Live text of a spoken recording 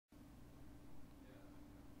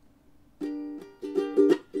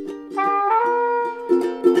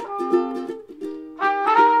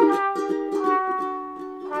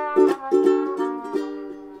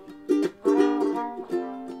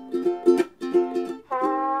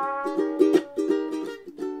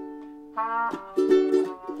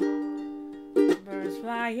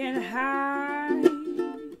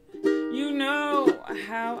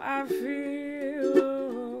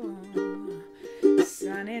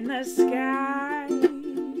in the sky.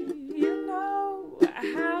 You know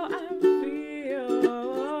how I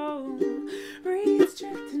feel. Breeze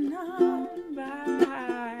drifting on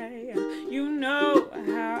by. You know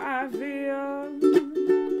how I feel.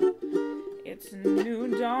 It's a new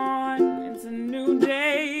dawn, it's a new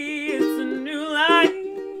day, it's a new life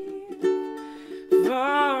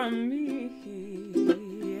for me,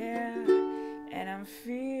 yeah, and I'm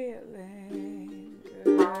feeling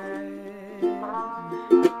good.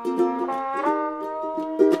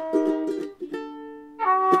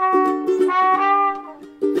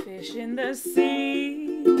 Fish in the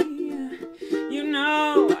sea, you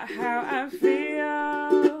know how I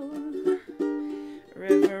feel.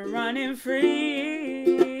 River running free,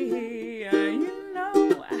 you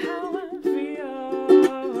know how I feel.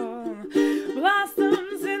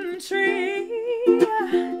 Blossoms in the tree,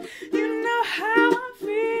 you know how I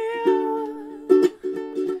feel.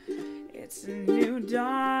 It's a new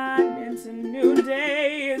dawn, it's a new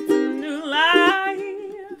day, it's a new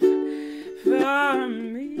life for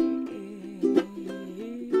me,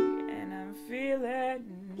 and I'm feeling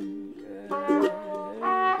good.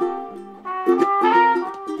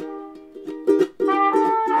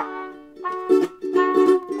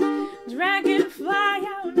 Dragonfly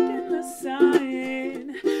out in the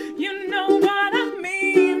sun, you know what I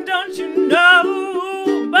mean, don't you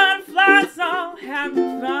know? Butterflies all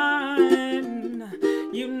having fun,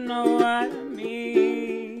 you know what I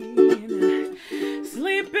mean.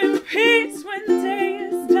 Sleep in peace when day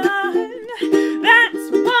is done,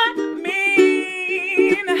 that's what I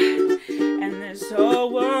mean. And this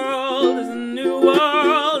whole world is a new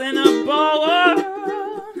world and a bold world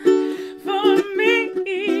for me.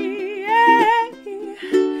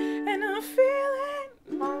 And I'm feeling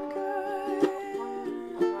good.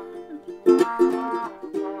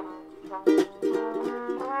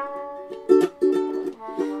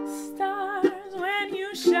 Stars, when you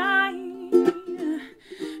shine,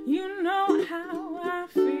 you know how I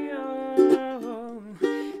feel.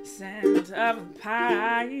 Scent of a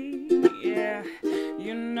pie, yeah,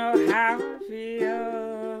 you know how I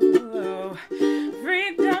feel.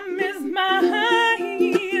 Freedom is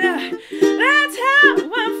mine, that's how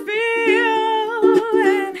I feel.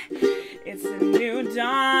 And it's a new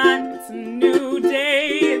dawn, it's a new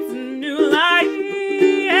day, it's a new life.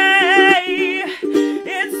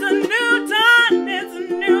 It's a new dawn, it's a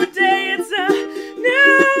new day, it's a new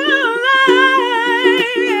life.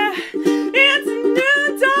 It's a new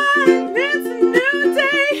dawn, it's a new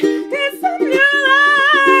day, it's a new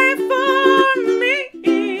life for me,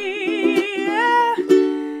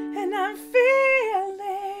 and I'm feeling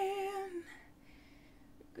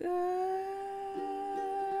good.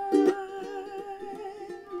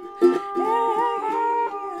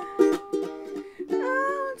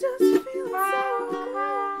 I'm just feeling so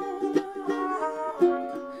good.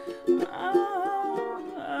 Oh,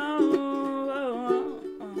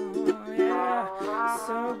 yeah.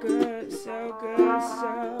 So good, so good,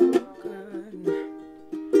 so good.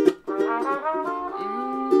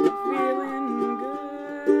 Feeling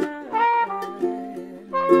good.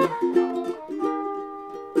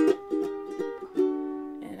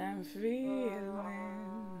 And I'm feeling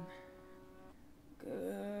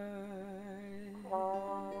good.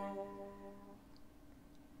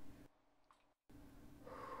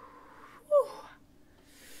 Whew.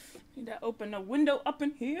 Need to open a window up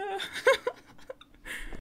in here.